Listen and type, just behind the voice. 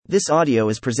This audio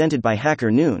is presented by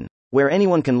Hacker Noon, where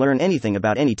anyone can learn anything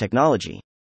about any technology.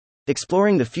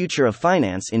 Exploring the Future of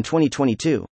Finance in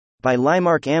 2022, by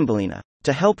Limark Ambolina.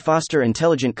 To help foster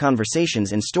intelligent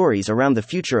conversations and stories around the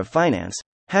future of finance,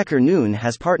 Hacker Noon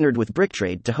has partnered with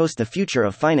Bricktrade to host the Future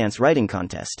of Finance writing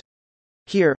contest.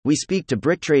 Here, we speak to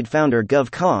Bricktrade founder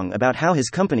Gov Kong about how his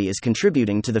company is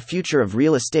contributing to the future of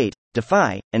real estate,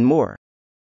 DeFi, and more.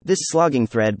 This slogging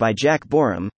thread by Jack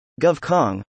Borum, Gov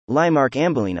Kong, Limark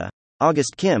Ambolina,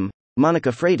 August Kim, Monica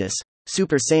Freitas,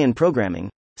 Super Saiyan Programming,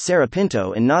 Sarah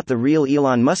Pinto, and Not the Real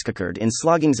Elon Musk occurred in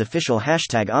Slogging's official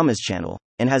 #Amas channel,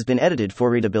 and has been edited for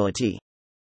readability.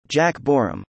 Jack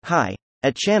Borum. Hi.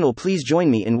 At channel, please join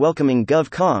me in welcoming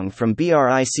Gov Kong from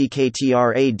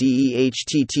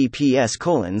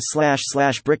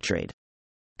BRICKTRADE//Bricktrade.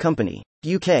 Company.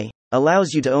 UK.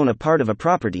 Allows you to own a part of a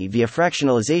property via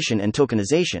fractionalization and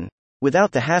tokenization,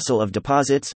 without the hassle of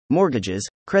deposits, mortgages,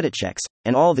 credit checks,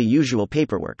 and all the usual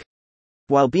paperwork.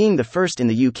 While being the first in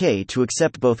the UK to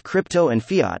accept both crypto and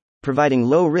fiat, providing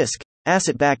low-risk,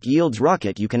 asset-backed yields.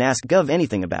 Rocket. You can ask Gov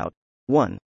anything about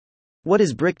 1. What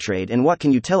is Bricktrade and what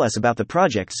can you tell us about the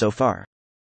project so far?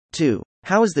 2.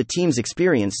 How is the team's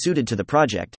experience suited to the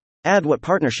project? Add what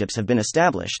partnerships have been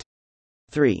established.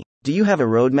 3. Do you have a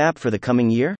roadmap for the coming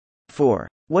year? 4.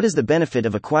 What is the benefit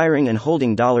of acquiring and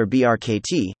holding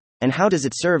 $BRKT, and how does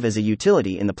it serve as a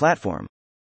utility in the platform?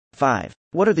 5.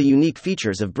 What are the unique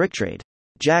features of Bricktrade?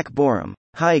 Jack Borum.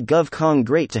 Hi Gov Kong,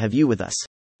 great to have you with us.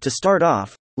 To start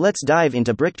off, let's dive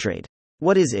into Bricktrade.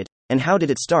 What is it, and how did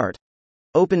it start?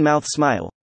 Open mouth smile.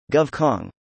 Gov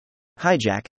Kong. Hi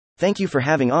Jack, thank you for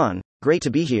having on, great to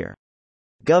be here.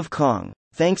 Gov Kong.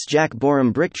 Thanks Jack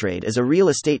Borum. Bricktrade is a real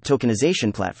estate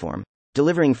tokenization platform,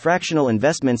 delivering fractional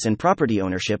investments and property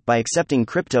ownership by accepting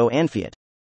crypto and fiat.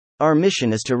 Our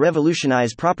mission is to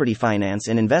revolutionize property finance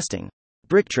and investing.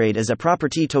 Bricktrade is a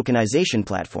property tokenization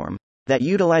platform that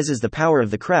utilizes the power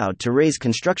of the crowd to raise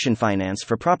construction finance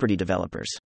for property developers.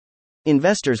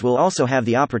 Investors will also have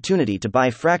the opportunity to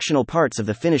buy fractional parts of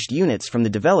the finished units from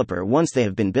the developer once they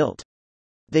have been built.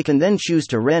 They can then choose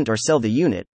to rent or sell the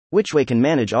unit, which way can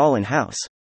manage all in-house.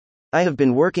 I have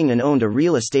been working and owned a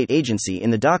real estate agency in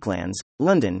the Docklands,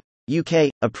 London, UK,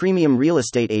 a premium real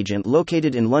estate agent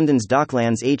located in London's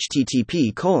Docklands.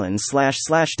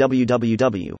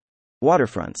 http://www.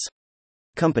 Waterfronts.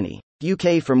 Company.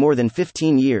 UK for more than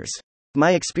 15 years.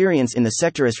 My experience in the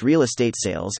sector is real estate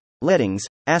sales, lettings,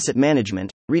 asset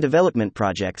management, redevelopment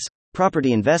projects,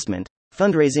 property investment,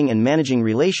 fundraising and managing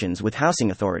relations with housing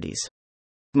authorities.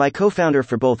 My co-founder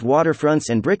for both Waterfronts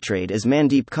and Bricktrade is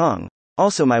Mandeep Kong,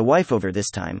 also my wife. Over this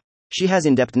time, she has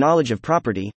in-depth knowledge of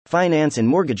property, finance and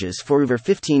mortgages for over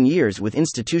 15 years with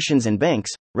institutions and banks,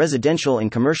 residential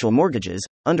and commercial mortgages,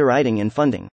 underwriting and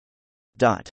funding.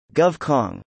 Gov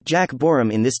Kong. Jack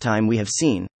Borum. In this time we have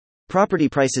seen property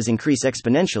prices increase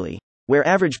exponentially, where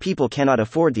average people cannot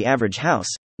afford the average house,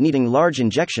 needing large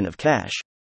injection of cash.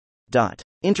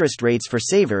 Interest rates for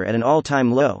saver at an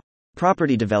all-time low.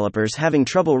 Property developers having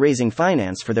trouble raising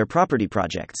finance for their property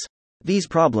projects. These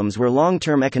problems were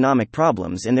long-term economic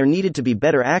problems, and there needed to be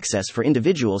better access for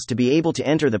individuals to be able to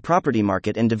enter the property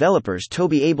market and developers to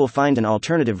be able to find an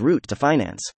alternative route to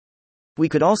finance. We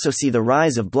could also see the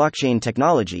rise of blockchain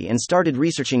technology and started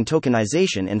researching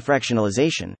tokenization and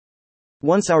fractionalization.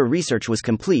 Once our research was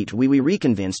complete, we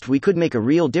reconvinced we could make a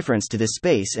real difference to this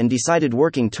space and decided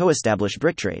working to establish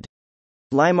Bricktrade.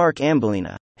 Limark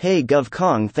Ambolina. Hey Gov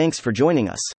Kong, thanks for joining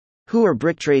us. Who are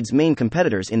Bricktrade's main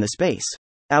competitors in the space?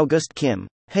 August Kim.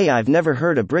 Hey, I've never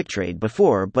heard of Bricktrade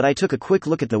before, but I took a quick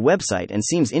look at the website and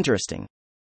seems interesting.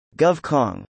 Gov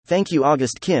Kong. Thank you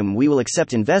August Kim. We will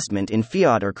accept investment in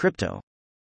fiat or crypto.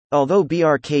 Although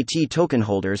BRKT token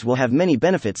holders will have many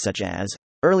benefits such as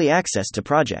early access to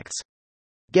projects,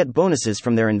 get bonuses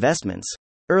from their investments,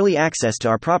 early access to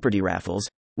our property raffles,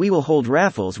 we will hold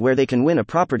raffles where they can win a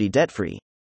property debt-free.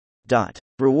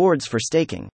 Rewards for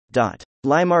staking.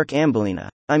 Limark Ambolina.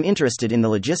 I'm interested in the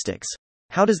logistics.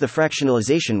 How does the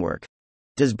fractionalization work?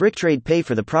 Does Bricktrade pay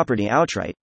for the property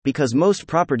outright? Because most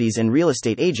properties and real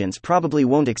estate agents probably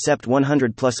won't accept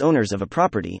 100 plus owners of a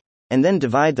property, and then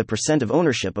divide the % of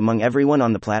ownership among everyone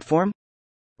on the platform?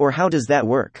 Or how does that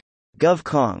work? Gov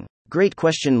Kong. Great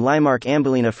question. Limark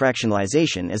Ambolina.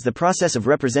 Fractionalization is the process of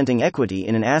representing equity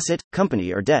in an asset,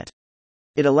 company or debt.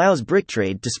 It allows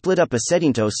Bricktrade to split up a set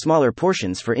into smaller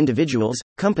portions for individuals,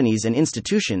 companies and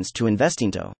institutions to invest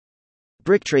into.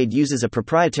 Bricktrade uses a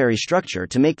proprietary structure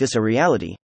to make this a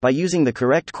reality. By using the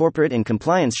correct corporate and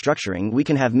compliance structuring, we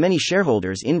can have many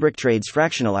shareholders in Bricktrade's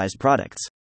fractionalized products.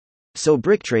 So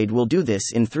Bricktrade will do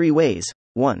this in 3 ways.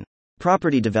 1.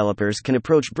 property developers can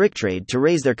approach Bricktrade to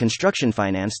raise their construction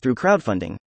finance through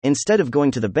crowdfunding, instead of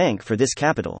going to the bank for this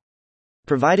capital.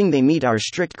 Providing they meet our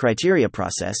strict criteria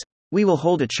process, we will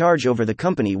hold a charge over the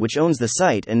company which owns the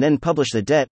site and then publish the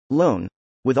debt, loan,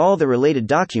 with all the related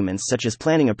documents such as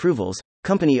planning approvals,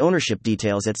 company ownership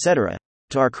details, etc.,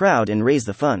 to our crowd and raise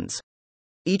the funds.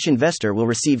 Each investor will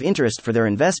receive interest for their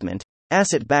investment,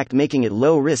 asset-backed, making it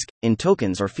low risk, in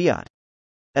tokens or fiat.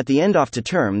 At the end of the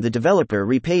term, the developer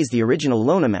repays the original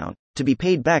loan amount, to be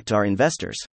paid back to our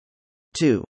investors.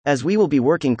 2. As we will be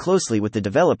working closely with the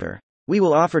developer, we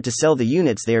will offer to sell the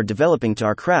units they are developing to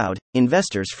our crowd,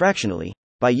 investors, fractionally,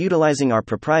 by utilizing our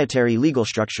proprietary legal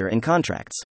structure and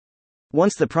contracts.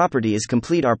 Once the property is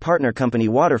complete, our partner company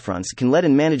Waterfronts can let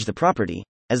and manage the property,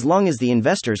 as long as the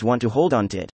investors want to hold on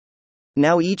to it.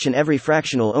 Now each and every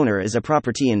fractional owner is a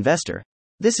property investor.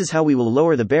 This is how we will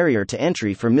lower the barrier to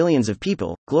entry for millions of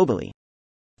people, globally.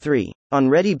 3. On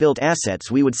ready-built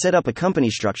assets, we would set up a company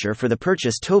structure for the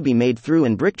purchase to be made through,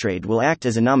 and Bricktrade will act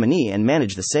as a nominee and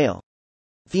manage the sale.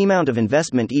 The amount of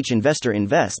investment each investor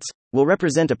invests will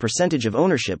represent a percentage of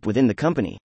ownership within the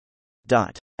company.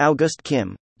 August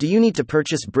Kim. Do you need to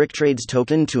purchase Bricktrade's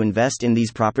token to invest in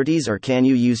these properties, or can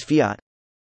you use fiat?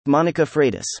 Monica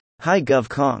Freitas. Hi Gov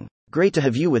Kong. Great to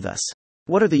have you with us.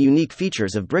 What are the unique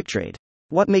features of Bricktrade?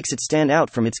 What makes it stand out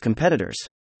from its competitors?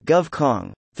 Gov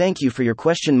Kong. Thank you for your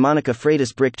question, Monica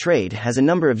Freitas. Bricktrade has a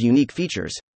number of unique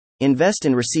features. Invest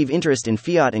and receive interest in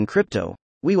fiat and crypto.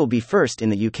 We will be first in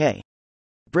the UK.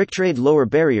 Bricktrade lower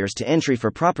barriers to entry for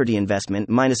property investment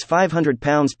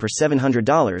 -£500 per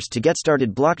 $700 to get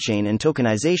started. Blockchain and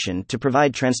tokenization to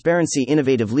provide transparency.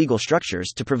 Innovative legal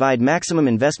structures to provide maximum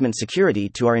investment security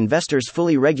to our investors.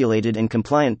 Fully regulated and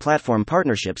compliant platform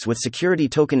partnerships with security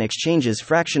token exchanges.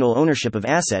 Fractional ownership of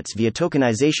assets via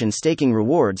tokenization. Staking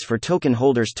rewards for token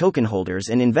holders. Token holders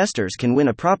and investors can win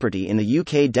a property in the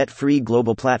UK debt-free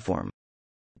global platform.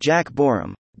 Jack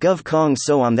Borum. Gov Kong.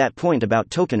 So on that point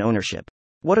about token ownership,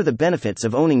 what are the benefits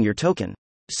of owning your token?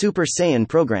 Super Saiyan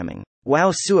programming.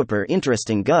 Wow, super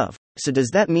interesting, Gov. So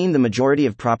does that mean the majority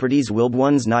of properties will be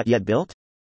ones not yet built?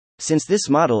 Since this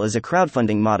model is a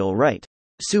crowdfunding model, right?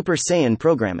 Super Saiyan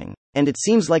programming. And it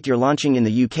seems like you're launching in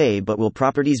the UK, but will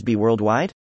properties be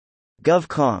worldwide? Gov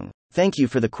Kong. Thank you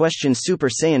for the question. Super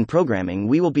Saiyan programming.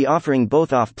 We will be offering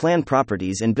both off-plan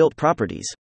properties and built properties.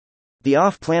 The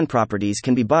off-plan properties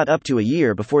can be bought up to a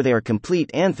year before they are complete,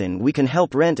 and then we can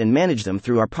help rent and manage them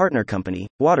through our partner company,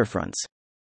 Waterfronts.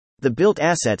 The built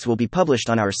assets will be published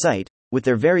on our site, with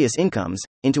their various incomes,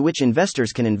 into which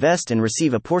investors can invest and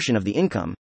receive a portion of the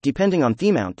income, depending on the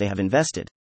amount they have invested.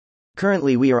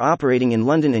 Currently we are operating in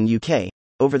London and UK.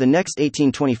 Over the next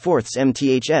 18-24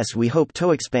 months we hope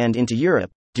to expand into Europe,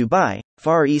 Dubai,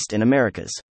 Far East and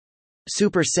Americas.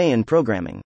 Super Saiyan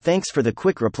programming. Thanks for the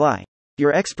quick reply.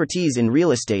 Your expertise in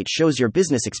real estate shows your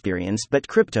business experience, but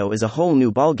crypto is a whole new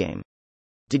ballgame.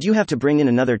 Did you have to bring in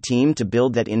another team to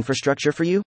build that infrastructure for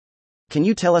you? Can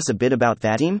you tell us a bit about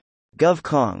that team? Gov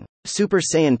Kong. Super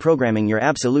Saiyan programming. You're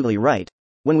absolutely right.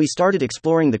 When we started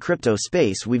exploring the crypto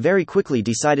space, we very quickly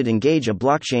decided to engage a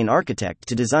blockchain architect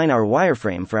to design our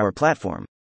wireframe for our platform.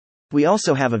 We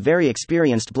also have a very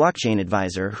experienced blockchain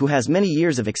advisor who has many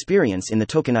years of experience in the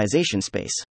tokenization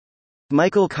space.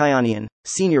 Michael Kyanian,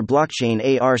 Senior Blockchain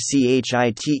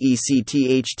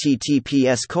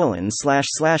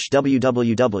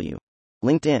ARCHITECT//www.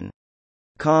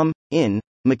 LinkedIn.com, in,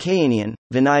 Makayanian,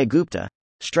 Vinay Gupta,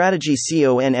 Strategy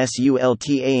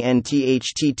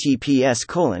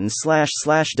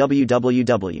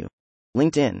CONSULTANTHTTPS://www.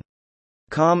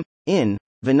 LinkedIn.com, in,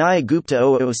 Vinay Gupta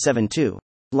 0072.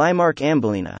 Limark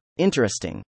Ambolina.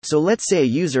 Interesting. So let's say a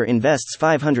user invests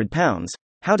 £500.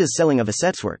 How does selling of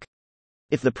assets work?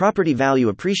 If the property value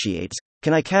appreciates,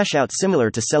 can I cash out similar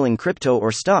to selling crypto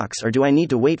or stocks, or do I need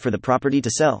to wait for the property to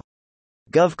sell?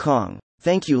 Gov Kong.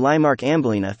 Thank you, Limark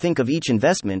Ambolina. Think of each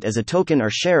investment as a token or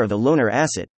share of the loaner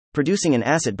asset, producing an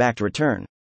asset-backed return.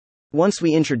 Once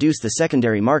we introduce the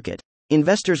secondary market,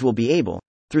 investors will be able,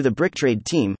 through the Bricktrade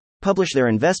team, publish their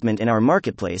investment in our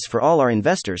marketplace for all our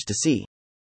investors to see.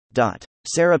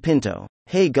 Sarah Pinto.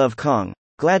 Hey Gov Kong.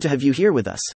 Glad to have you here with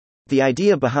us. The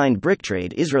idea behind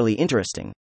Bricktrade is really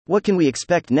interesting. What can we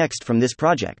expect next from this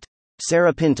project?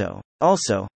 Sarah Pinto.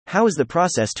 Also, how is the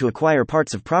process to acquire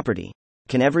parts of property?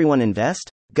 Can everyone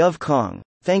invest? Gov Kong.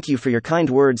 Thank you for your kind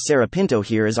words, Sarah Pinto.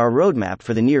 Here is our roadmap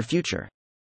for the near future.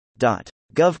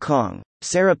 Gov Kong.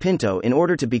 Sarah Pinto. In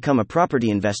order to become a property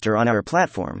investor on our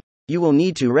platform, you will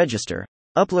need to register,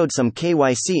 upload some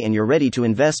KYC, and you're ready to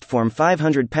invest. Form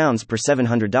 £500 per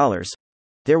 $700.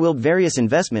 There will be various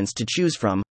investments to choose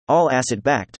from, all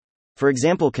asset-backed. For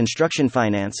example, construction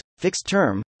finance, fixed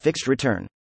term, fixed return.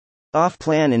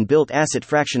 Off-plan and built asset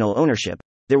fractional ownership.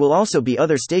 There will also be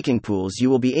other staking pools you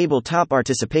will be able to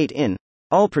participate in,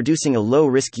 all producing a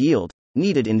low-risk yield,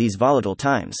 needed in these volatile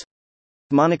times.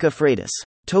 Monica Freitas.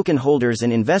 Token holders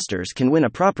and investors can win a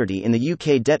property in the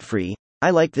UK debt-free.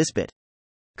 I like this bit.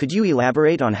 Could you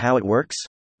elaborate on how it works?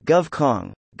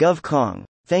 GovCong.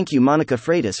 Thank you, Monica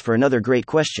Freitas, for another great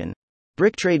question.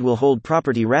 Bricktrade will hold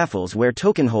property raffles where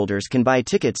token holders can buy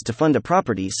tickets to fund a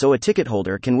property so a ticket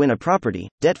holder can win a property,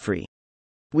 debt-free.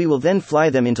 We will then fly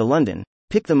them into London,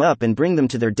 pick them up and bring them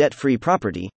to their debt-free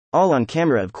property, all on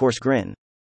camera, of course. Grin.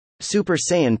 Super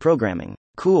Saiyan programming.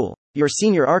 Cool. Your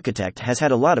senior architect has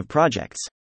had a lot of projects.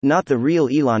 Not the real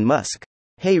Elon Musk.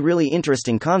 Hey, really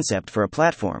interesting concept for a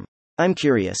platform. I'm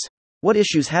curious. What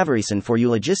issues have arisen for you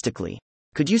logistically?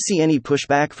 Could you see any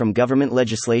pushback from government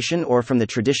legislation or from the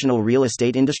traditional real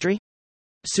estate industry?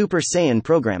 Super Saiyan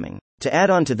programming. To add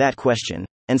on to that question,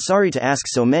 and sorry to ask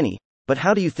so many, but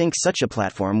how do you think such a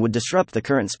platform would disrupt the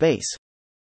current space?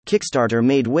 Kickstarter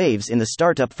made waves in the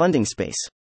startup funding space.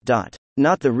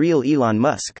 Not the real Elon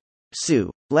Musk.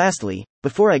 Sue. Lastly,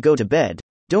 before I go to bed,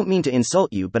 don't mean to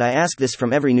insult you, but I ask this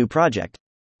from every new project.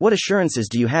 What assurances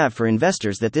do you have for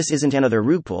investors that this isn't another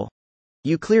rug pull?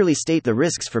 You clearly state the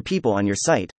risks for people on your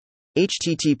site.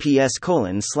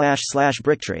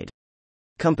 https://bricktrade.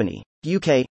 Company.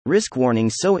 UK. Risk warning.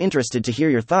 So interested to hear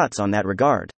your thoughts on that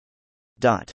regard.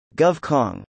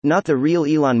 GovCong. Not the real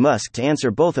Elon Musk. To answer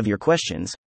both of your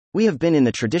questions, we have been in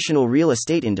the traditional real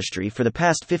estate industry for the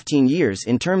past 15 years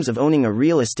in terms of owning a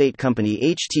real estate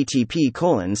company.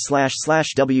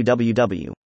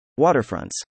 http://www.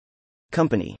 Waterfronts.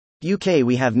 Company. UK.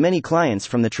 We have many clients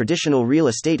from the traditional real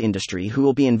estate industry who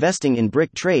will be investing in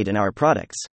Bricktrade and our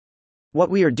products. What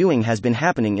we are doing has been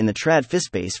happening in the TradFi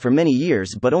space for many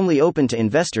years, but only open to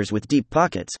investors with deep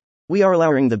pockets. We are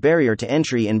lowering the barrier to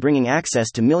entry and bringing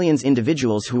access to millions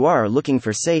individuals who are looking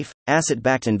for safe,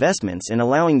 asset-backed investments and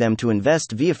allowing them to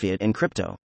invest via fiat and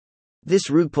crypto. This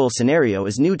rug pull scenario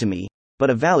is new to me, but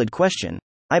a valid question.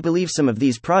 I believe some of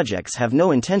these projects have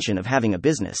no intention of having a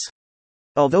business.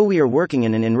 Although we are working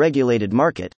in an unregulated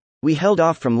market, we held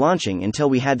off from launching until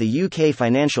we had the UK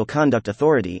Financial Conduct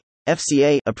Authority,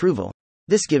 FCA, approval.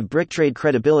 This gives Bricktrade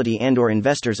credibility and/or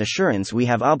investors assurance we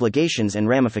have obligations and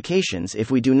ramifications if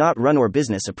we do not run our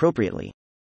business appropriately.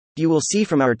 You will see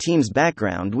from our team's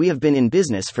background we have been in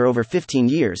business for over 15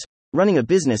 years. Running a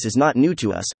business is not new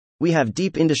to us. We have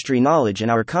deep industry knowledge and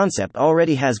our concept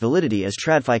already has validity as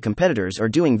TradFi competitors are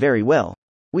doing very well.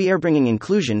 We are bringing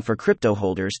inclusion for crypto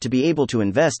holders to be able to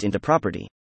invest into property.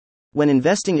 When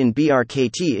investing in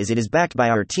BRKT it is backed by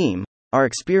our team, our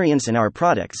experience and our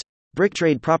products.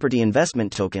 Bricktrade property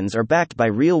investment tokens are backed by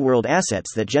real-world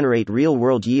assets that generate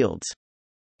real-world yields.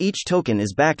 Each token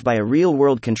is backed by a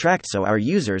real-world contract so our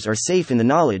users are safe in the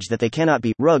knowledge that they cannot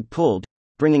be rug pulled,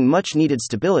 bringing much-needed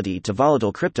stability to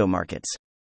volatile crypto markets.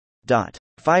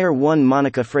 Fire 1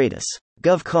 Monica Freitas.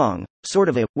 GovCong, sort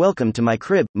of a welcome to my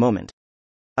crib moment.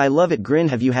 I love it. Grin.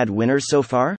 Have you had winners so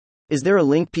far? Is there a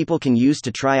link people can use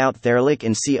to try out Theralic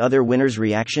and see other winners'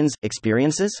 reactions,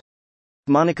 experiences?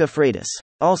 Monica Freitas.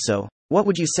 Also, what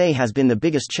would you say has been the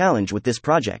biggest challenge with this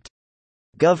project?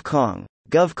 GovCong.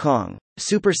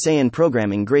 Super Saiyan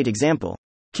programming. Great example.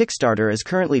 Kickstarter is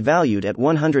currently valued at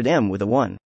 100M with a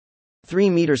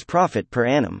 1.3 meters profit per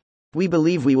annum. We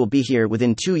believe we will be here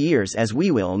within 2 years as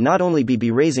we will not only be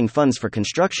raising funds for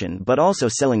construction but also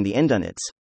selling the end units.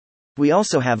 We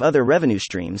also have other revenue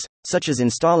streams, such as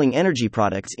installing energy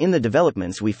products in the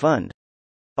developments we fund.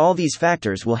 All these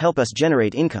factors will help us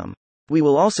generate income. We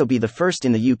will also be the first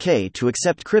in the UK to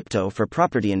accept crypto for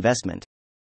property investment.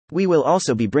 We will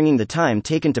also be bringing the time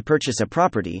taken to purchase a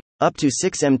property, up to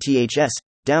 6 MTHS,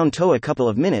 down to a couple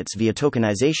of minutes via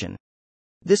tokenization.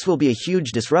 This will be a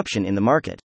huge disruption in the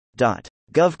market.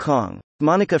 GovCong.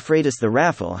 Monica Freitas. The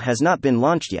raffle has not been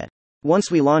launched yet. Once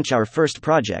we launch our first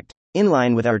project, in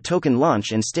line with our token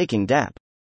launch and staking DApp,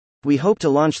 we hope to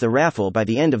launch the raffle by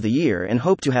the end of the year and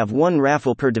hope to have one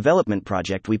raffle per development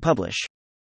project we publish.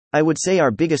 I would say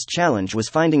our biggest challenge was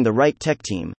finding the right tech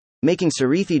team, making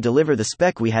Sarethi deliver the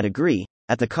spec we had agree,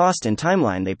 at the cost and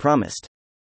timeline they promised.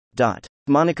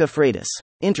 Monica Freitas.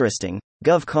 Interesting.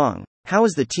 GovCong. How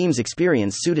is the team's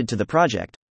experience suited to the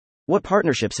project? What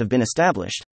partnerships have been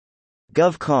established?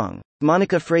 GovCong.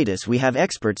 Monica Freitas. We have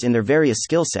experts in their various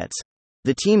skill sets.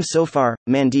 The team so far: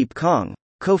 Mandeep Kong,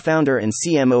 co-founder and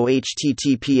CMO.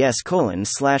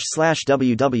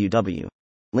 https://www.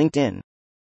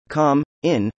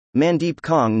 LinkedIn.com/in Mandeep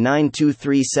Kong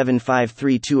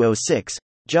 9237532006,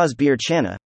 Jasbir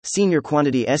Channa, Senior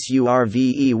Quantity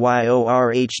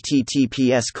SURVEYOR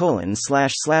https://www.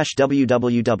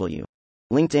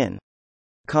 LinkedIn.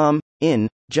 In.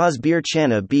 Jazbir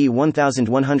Chana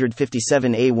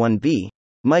B1157A1B.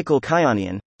 Michael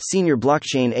Kyanian, Senior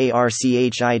Blockchain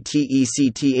ARCHITECT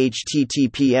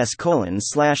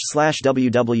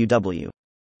https://www.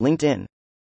 LinkedIn.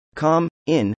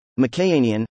 In.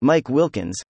 Makayanian, Mike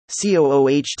Wilkins, COO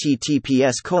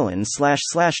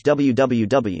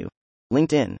https://www.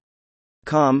 LinkedIn.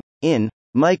 In.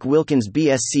 Mike Wilkins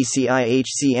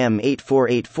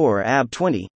BSCCIHCM8484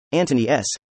 AB20, Anthony S.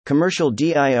 Commercial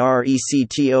DIRECTOR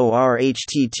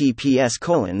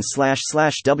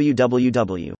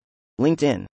https://www.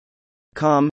 LinkedIn.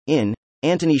 In.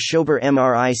 Anthony Schober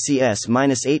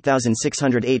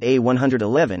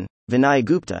MRICS-8608A111, Vinay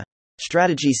Gupta.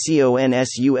 Strategy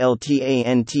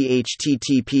CONSULTANT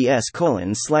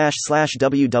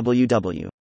https://www.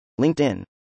 LinkedIn.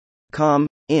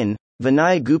 In.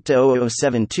 Vinay Gupta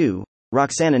 0072,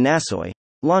 Roxana Nasoy.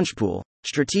 Launchpool.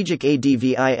 Strategic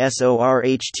ADVISOR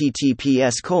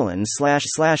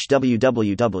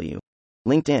https://www.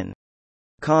 LinkedIn.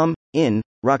 In.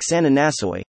 Roxana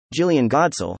Nasoy, Jillian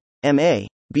Godsell, MA,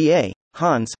 BA,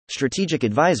 Hans, Strategic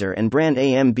Advisor and Brand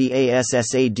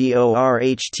AMBASSADOR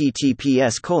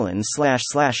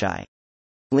https://I.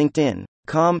 LinkedIn.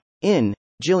 In.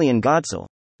 Jillian Godsell.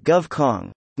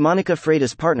 GovCong. Monica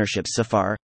Freitas Partnerships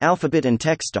Safar, Alphabet and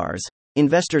Techstars,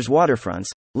 Investors Waterfronts,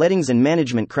 Lettings and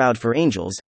Management Crowd for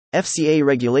Angels, FCA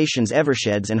Regulations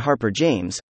Eversheds and Harper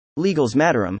James, Legals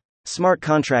Mataram, Smart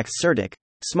Contracts Certic,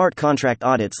 Smart Contract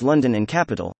Audits London and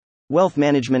Capital, Wealth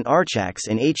Management Archax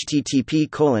and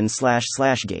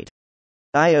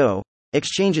http://gate.io,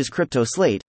 Exchanges Crypto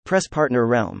Slate, Press Partner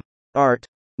Realm. Art.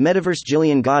 Metaverse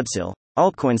Jillian Godsell,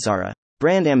 Altcoinsara,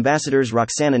 Brand Ambassadors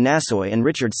Roxana Nasoy and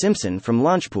Richard Simpson from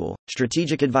Launchpool,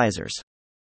 Strategic Advisors.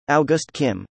 August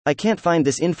Kim. I can't find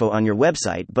this info on your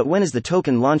website, but when is the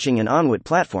token launching and on what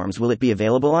platforms will it be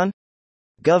available on?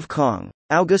 GovCong.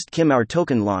 August Kim. Our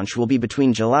token launch will be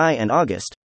between July and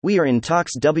August. We are in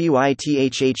talks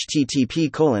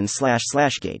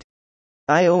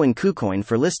http://gate.io and KuCoin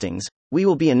for listings. We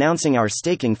will be announcing our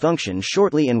staking function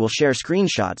shortly and will share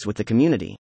screenshots with the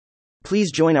community.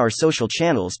 Please join our social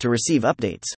channels to receive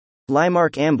updates.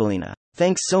 Limark Ambolina.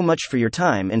 Thanks so much for your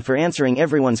time and for answering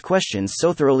everyone's questions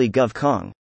so thoroughly.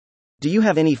 GovCong. Do you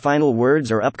have any final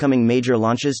words or upcoming major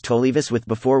launches to leave us with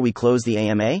before we close the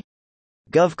AMA?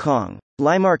 GovCong.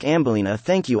 Limark Ambolina.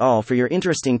 Thank you all for your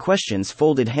interesting questions.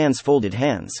 Folded hands.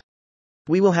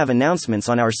 We will have announcements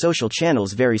on our social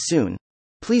channels very soon.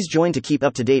 Please join to keep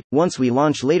up to date. Once we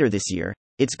launch later this year,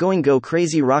 it's going go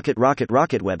crazy. Rocket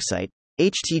website,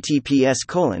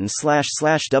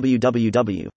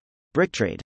 https://www.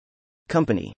 Bricktrade.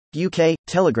 Company. UK,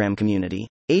 Telegram community,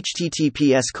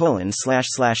 https://t.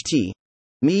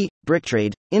 Me,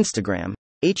 Bricktrade, Instagram,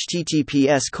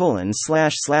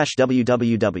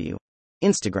 https://www.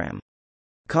 Instagram.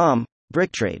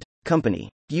 Bricktrade. Company.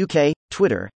 UK,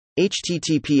 Twitter,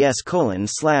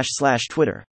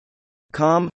 https://Twitter.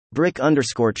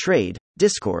 Brick_trade,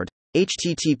 Discord,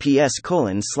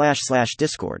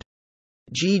 https://Discord.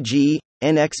 GG,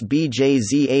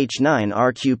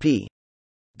 NXBJZH9RQP.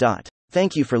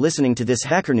 Thank you for listening to this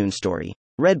HackerNoon story,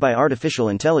 read by Artificial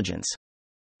Intelligence.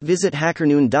 Visit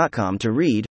hackerNoon.com to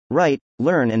read, write,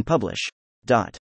 learn and publish.